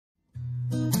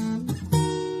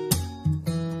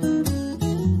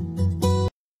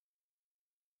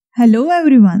Hello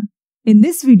everyone. In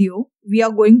this video, we are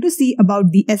going to see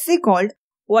about the essay called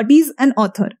What is an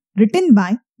Author, written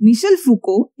by Michel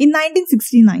Foucault in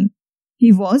 1969.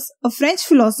 He was a French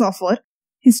philosopher,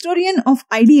 historian of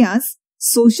ideas,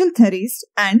 social theorist,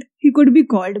 and he could be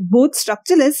called both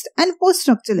structuralist and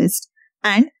post-structuralist,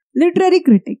 and literary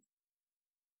critic.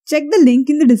 Check the link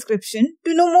in the description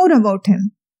to know more about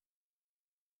him.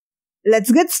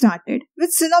 Let's get started with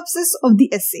synopsis of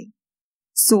the essay.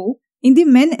 So, in the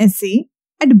main essay,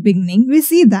 at the beginning we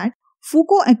see that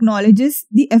Foucault acknowledges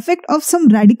the effect of some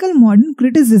radical modern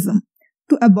criticism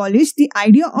to abolish the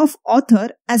idea of author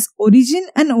as origin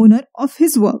and owner of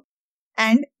his work.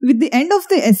 And with the end of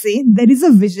the essay, there is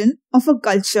a vision of a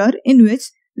culture in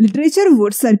which literature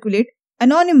would circulate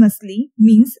anonymously,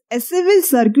 means essay will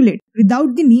circulate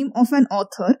without the name of an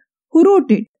author who wrote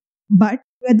it. But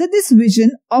whether this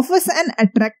vision offers an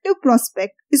attractive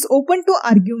prospect is open to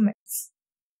arguments.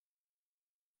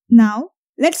 Now,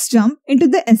 let's jump into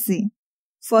the essay.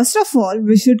 First of all,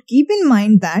 we should keep in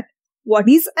mind that What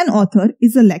is an Author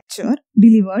is a lecture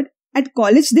delivered at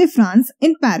Collège de France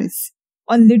in Paris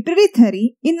on literary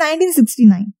theory in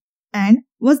 1969 and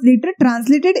was later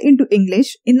translated into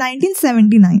English in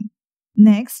 1979.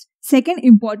 Next, second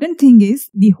important thing is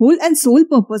the whole and sole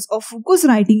purpose of Foucault's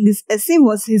writing this essay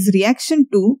was his reaction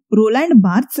to Roland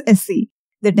Barthes's essay,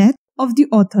 The Death of the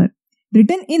Author,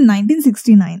 written in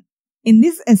 1969. In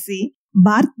this essay,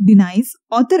 Barth denies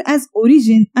author as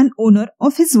origin and owner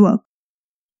of his work.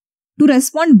 To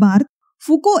respond Barth,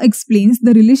 Foucault explains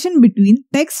the relation between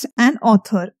text and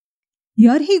author.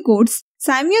 Here he quotes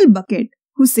Samuel Beckett,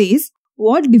 who says,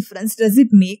 "What difference does it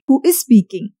make who is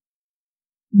speaking?"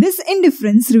 This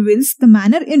indifference reveals the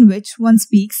manner in which one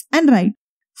speaks and writes.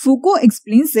 Foucault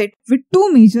explains it with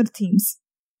two major themes.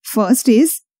 First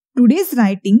is, today's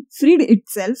writing freed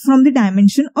itself from the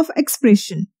dimension of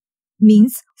expression.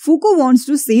 Means Foucault wants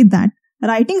to say that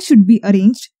writing should be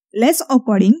arranged less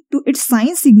according to its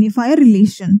sign signifier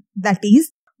relation, that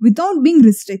is, without being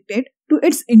restricted to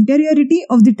its interiority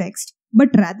of the text, but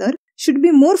rather should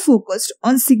be more focused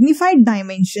on signified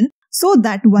dimension so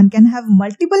that one can have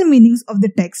multiple meanings of the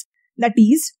text, that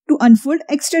is, to unfold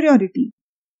exteriority.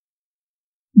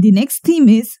 The next theme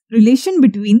is relation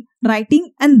between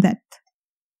writing and death.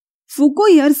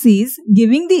 Foucault here says,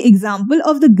 giving the example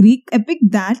of the Greek epic,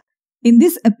 that in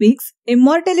this epics,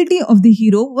 immortality of the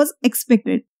hero was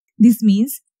expected. This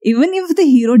means, even if the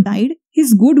hero died,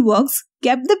 his good works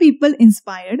kept the people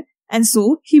inspired and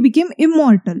so he became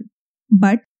immortal.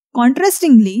 But,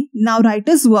 contrastingly, now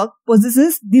writer's work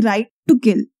possesses the right to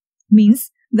kill.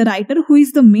 Means, the writer who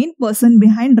is the main person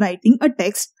behind writing a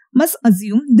text must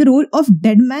assume the role of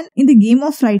dead man in the game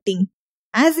of writing,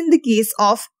 as in the case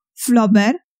of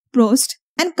Flaubert, Proust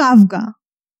and Kafka.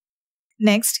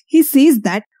 Next, he says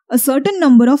that a certain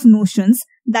number of notions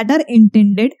that are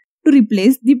intended to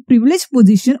replace the privileged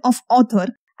position of author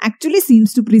actually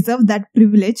seems to preserve that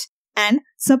privilege and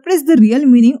suppress the real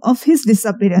meaning of his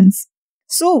disappearance.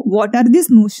 So, what are these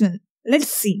notions? Let's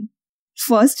see.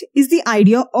 First is the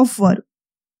idea of work.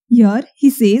 Here, he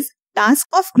says, task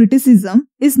of criticism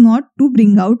is not to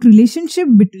bring out relationship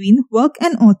between work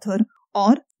and author,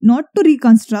 or not to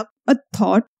reconstruct a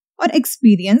thought or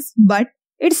experience, but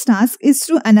its task is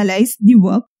to analyze the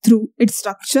work through its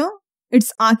structure,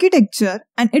 its architecture,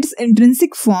 and its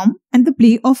intrinsic form and the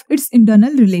play of its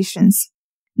internal relations.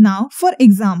 Now, for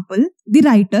example, the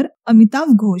writer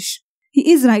Amitav Ghosh.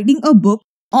 He is writing a book.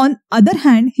 On other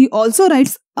hand, he also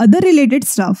writes other related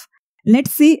stuff.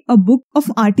 Let's say a book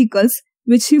of articles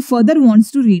which he further wants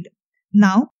to read.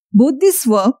 Now, both these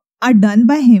work are done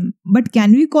by him, but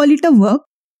can we call it a work?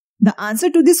 The answer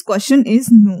to this question is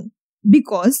no,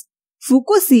 because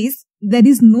Foucault says there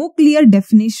is no clear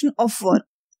definition of work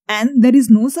and there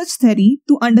is no such theory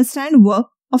to understand work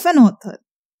of an author.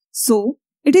 So,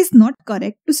 it is not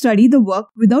correct to study the work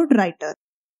without writer.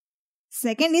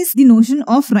 Second is the notion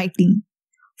of writing.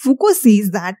 Foucault says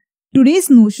that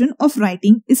today's notion of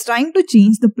writing is trying to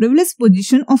change the privileged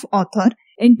position of author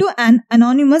into an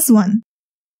anonymous one.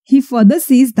 He further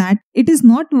says that it is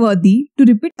not worthy to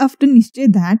repeat after Nietzsche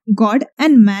that God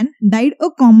and man died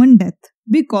a common death.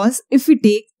 Because if we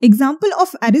take example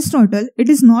of Aristotle, it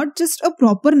is not just a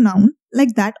proper noun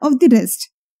like that of the rest.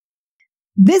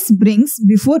 This brings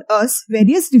before us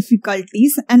various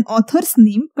difficulties an author's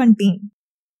name contain.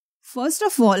 First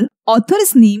of all,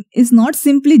 author's name is not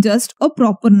simply just a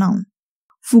proper noun.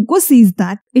 Foucault says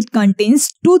that it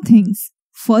contains two things.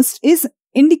 First is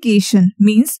indication,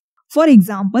 means, for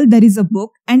example, there is a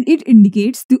book and it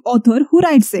indicates the author who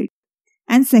writes it.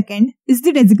 And second is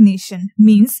the designation,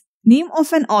 means, name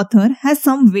of an author has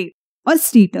some weight or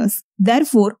status.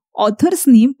 Therefore, author's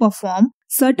name perform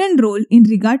certain role in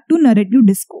regard to narrative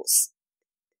discourse.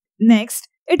 Next,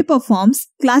 it performs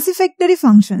classificatory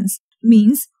functions,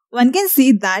 means one can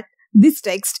say that this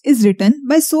text is written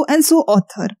by so and so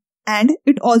author, and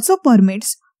it also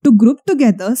permits to group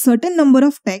together certain number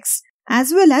of texts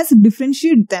as well as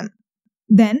differentiate them.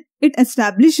 Then it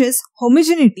establishes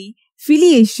homogeneity,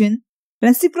 filiation,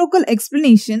 reciprocal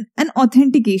explanation and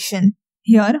authentication.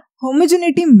 Here,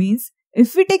 homogeneity means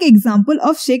if we take example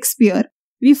of Shakespeare,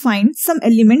 we find some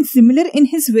elements similar in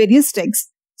his various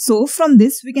texts. So from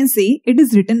this we can say it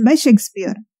is written by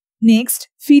Shakespeare. Next,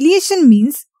 filiation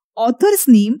means author's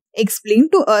name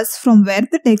explained to us from where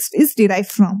the text is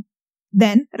derived from.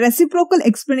 Then reciprocal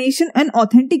explanation and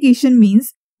authentication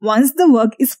means once the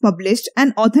work is published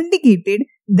and authenticated,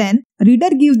 then reader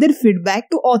gives their feedback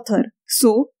to author.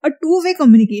 So a two-way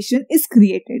communication is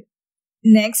created.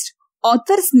 Next,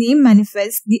 author's name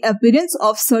manifests the appearance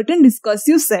of certain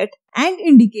discursive set and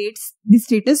indicates the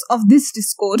status of this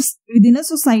discourse within a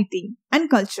society and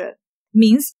culture.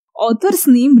 Means author's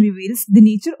name reveals the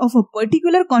nature of a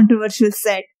particular controversial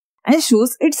set and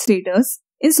shows its status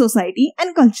in society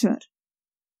and culture.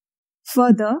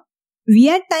 Further, we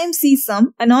at times see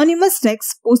some anonymous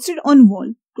text posted on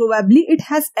wall. Probably it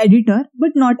has editor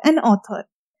but not an author.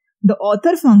 The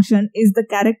author function is the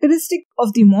characteristic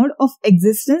of the mode of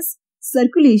existence,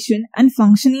 circulation and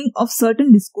functioning of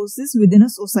certain discourses within a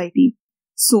society.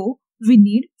 So, we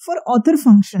need for author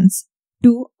functions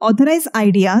to authorize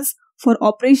ideas for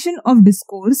operation of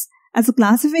discourse as a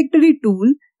classificatory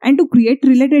tool and to create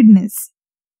relatedness.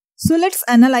 So, let's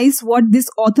analyze what this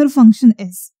author function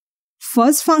is.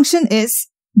 First function is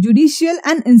judicial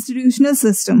and institutional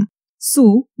system.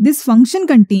 So, this function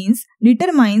contains,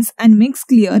 determines and makes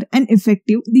clear and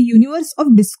effective the universe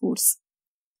of discourse.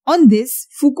 On this,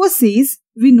 Foucault says,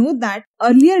 we know that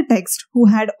earlier texts who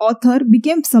had author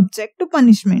became subject to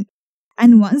punishment.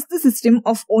 And once the system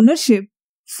of ownership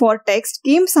for text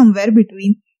came somewhere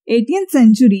between 18th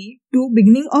century to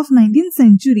beginning of 19th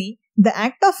century, the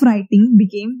act of writing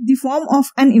became the form of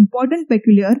an important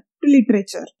peculiar to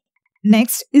literature.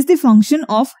 Next is the function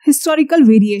of historical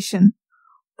variation.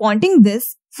 Pointing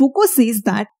this, Foucault says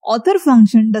that author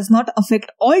function does not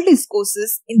affect all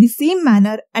discourses in the same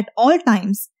manner at all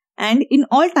times and in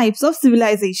all types of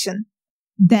civilization.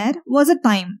 There was a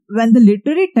time when the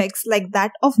literary texts like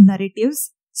that of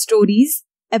narratives, stories,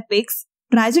 epics,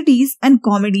 tragedies and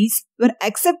comedies were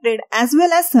accepted as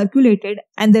well as circulated,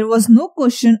 and there was no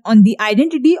question on the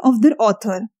identity of their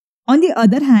author. On the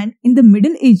other hand, in the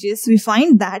Middle Ages, we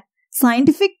find that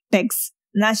scientific texts,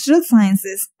 natural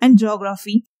sciences and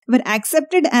geography were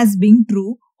accepted as being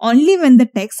true only when the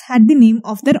text had the name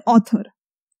of their author.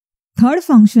 Third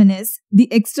function is the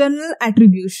external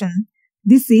attribution.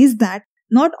 This says that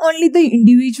not only the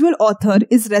individual author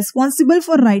is responsible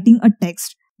for writing a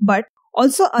text, but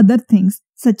also other things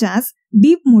such as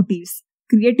deep motives,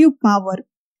 creative power,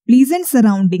 pleasant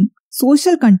surrounding,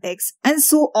 social context, and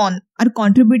so on are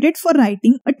contributed for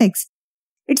writing a text.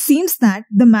 It seems that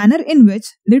the manner in which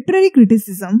literary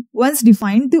criticism once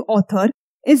defined the author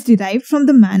is derived from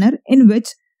the manner in which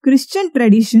Christian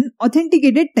tradition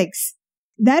authenticated texts.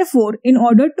 Therefore, in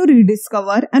order to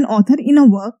rediscover an author in a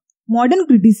work, modern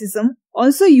criticism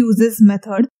also uses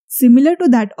method similar to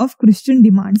that of Christian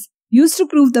demands, used to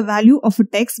prove the value of a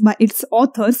text by its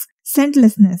author's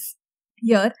saintlessness.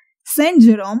 Here, Saint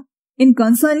Jerome, in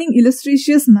Concerning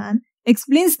Illustrious Man,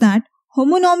 explains that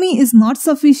homonymy is not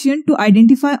sufficient to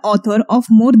identify author of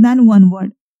more than one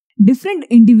word. Different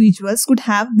individuals could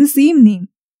have the same name,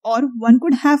 or one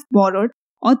could have borrowed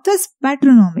author's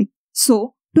patronymic.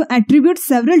 So, to attribute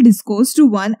several discourse to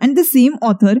one and the same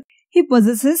author, he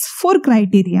possesses 4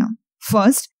 criteria.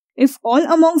 First, if all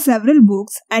among several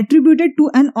books attributed to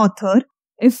an author,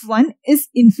 if one is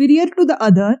inferior to the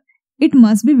other, it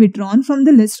must be withdrawn from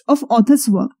the list of author's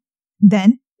work.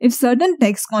 Then, if certain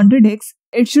text contradicts,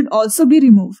 it should also be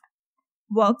removed.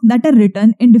 Work that are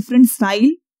written in different style,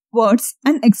 words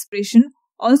and expression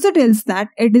also tells that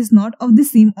it is not of the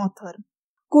same author.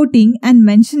 Quoting and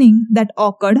mentioning that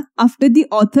occurred after the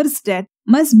author's death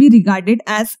must be regarded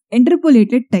as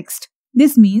interpolated text.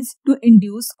 This means to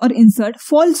induce or insert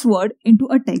false word into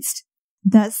a text.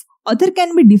 Thus, author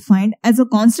can be defined as a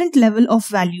constant level of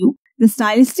value, the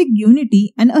stylistic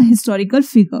unity and a historical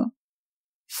figure.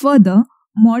 Further,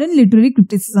 modern literary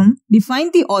criticism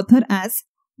defines the author as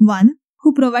one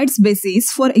who provides basis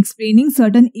for explaining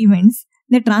certain events,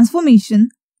 their transformation,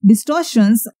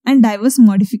 distortions and diverse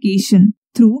modification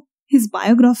through his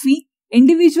biography,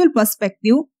 individual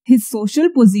perspective, his social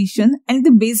position and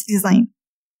the base design.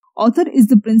 Author is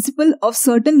the principle of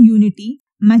certain unity,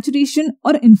 maturation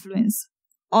or influence.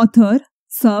 Author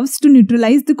serves to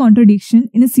neutralize the contradiction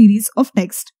in a series of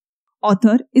texts.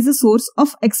 Author is a source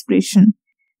of expression.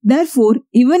 Therefore,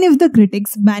 even if the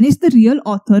critics banish the real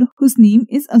author whose name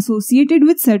is associated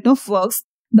with set of works,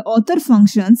 the author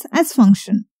functions as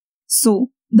function.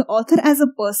 So, the author as a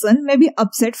person may be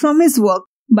absent from his work,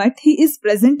 but he is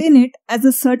present in it as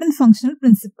a certain functional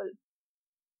principle.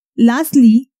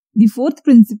 Lastly, the fourth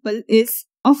principle is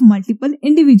of multiple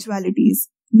individualities,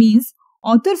 means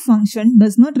author function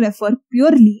does not refer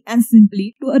purely and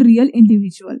simply to a real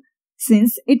individual,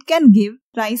 since it can give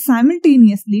rise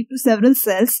simultaneously to several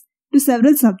cells, to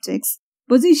several subjects,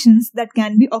 positions that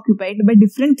can be occupied by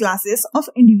different classes of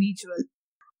individuals.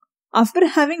 After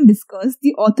having discussed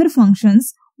the author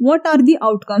functions, what are the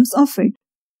outcomes of it?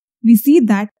 We see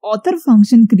that author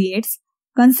function creates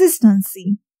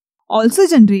consistency, also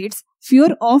generates fear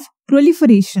of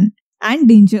proliferation and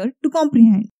danger to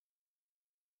comprehend.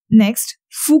 Next,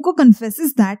 Foucault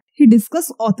confesses that he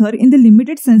discusses author in the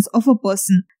limited sense of a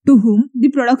person to whom the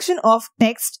production of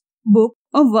text, book,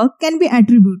 or work can be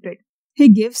attributed. He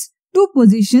gives two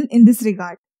positions in this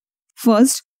regard.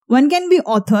 First, one can be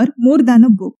author more than a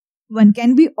book. One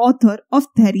can be author of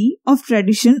theory, of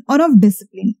tradition, or of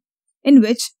discipline, in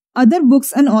which other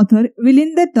books and author will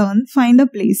in their turn find a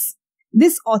place.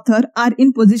 This author are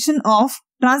in position of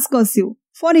transcursive.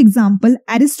 For example,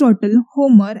 Aristotle,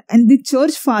 Homer, and the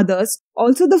church fathers,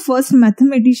 also the first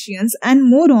mathematicians, and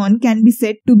more on can be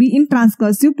said to be in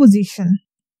transcursive position.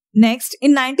 Next,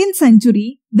 in 19th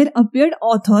century, there appeared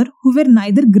authors who were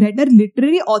neither greater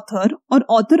literary author or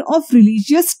author of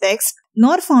religious text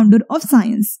nor founder of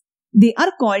science. They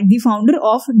are called the founder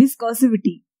of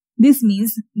discursivity. This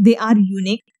means they are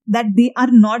unique, that they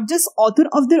are not just author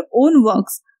of their own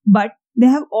works, but they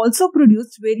have also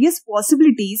produced various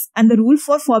possibilities and the rule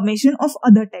for formation of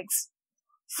other texts.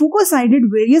 Foucault cited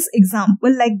various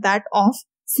examples like that of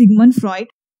Sigmund Freud,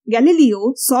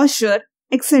 Galileo, Saussure,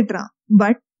 etc.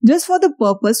 But just for the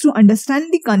purpose to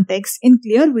understand the context in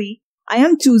clear way, I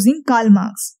am choosing Karl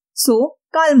Marx. So,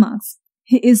 Karl Marx.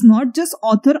 He is not just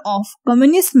author of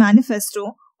Communist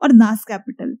Manifesto or Das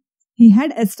Kapital. He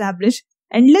had established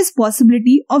endless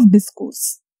possibility of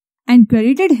discourse and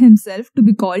credited himself to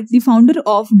be called the founder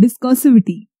of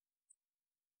discursivity.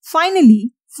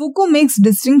 Finally, Foucault makes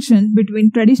distinction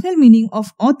between traditional meaning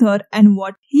of author and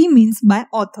what he means by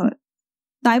author.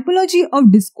 Typology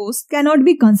of discourse cannot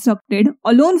be constructed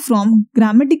alone from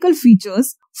grammatical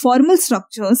features, formal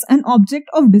structures, and object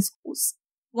of discourse.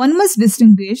 One must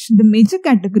distinguish the major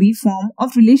category form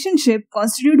of relationship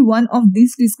constitute one of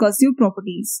these discursive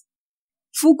properties.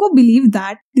 Foucault believed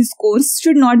that discourse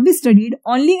should not be studied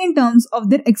only in terms of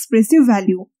their expressive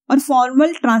value or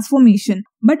formal transformation,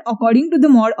 but according to the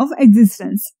mode of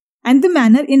existence, and the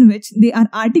manner in which they are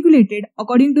articulated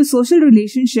according to social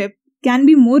relationship can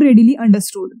be more readily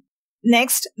understood.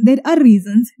 Next, there are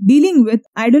reasons dealing with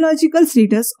ideological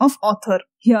status of author.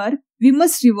 Here, we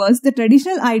must reverse the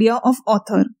traditional idea of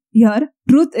author. Here,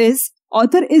 truth is,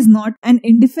 author is not an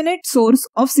indefinite source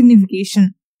of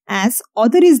signification, as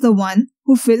author is the one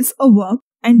who fills a work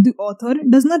and the author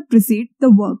does not precede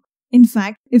the work. In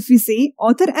fact, if we say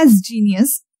author as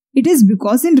genius, it is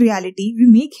because in reality we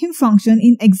make him function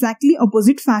in exactly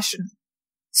opposite fashion.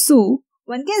 So,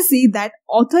 one can say that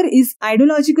author is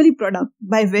ideologically product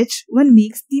by which one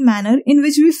makes the manner in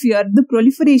which we fear the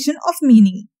proliferation of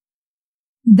meaning.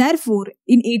 Therefore,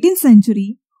 in 18th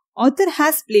century, author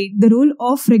has played the role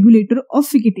of regulator of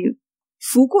ficative.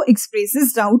 Foucault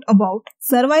expresses doubt about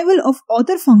survival of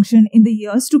author function in the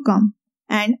years to come,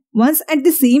 and once at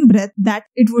the same breath that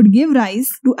it would give rise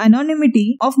to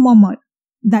anonymity of murmur.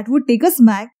 That would take us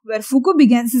back where Foucault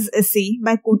begins his essay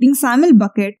by quoting Samuel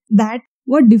Beckett that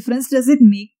what difference does it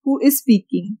make who is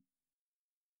speaking?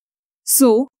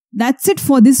 So, that's it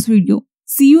for this video.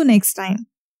 See you next time.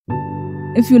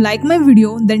 If you like my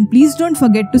video, then please don't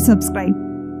forget to subscribe.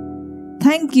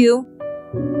 Thank you.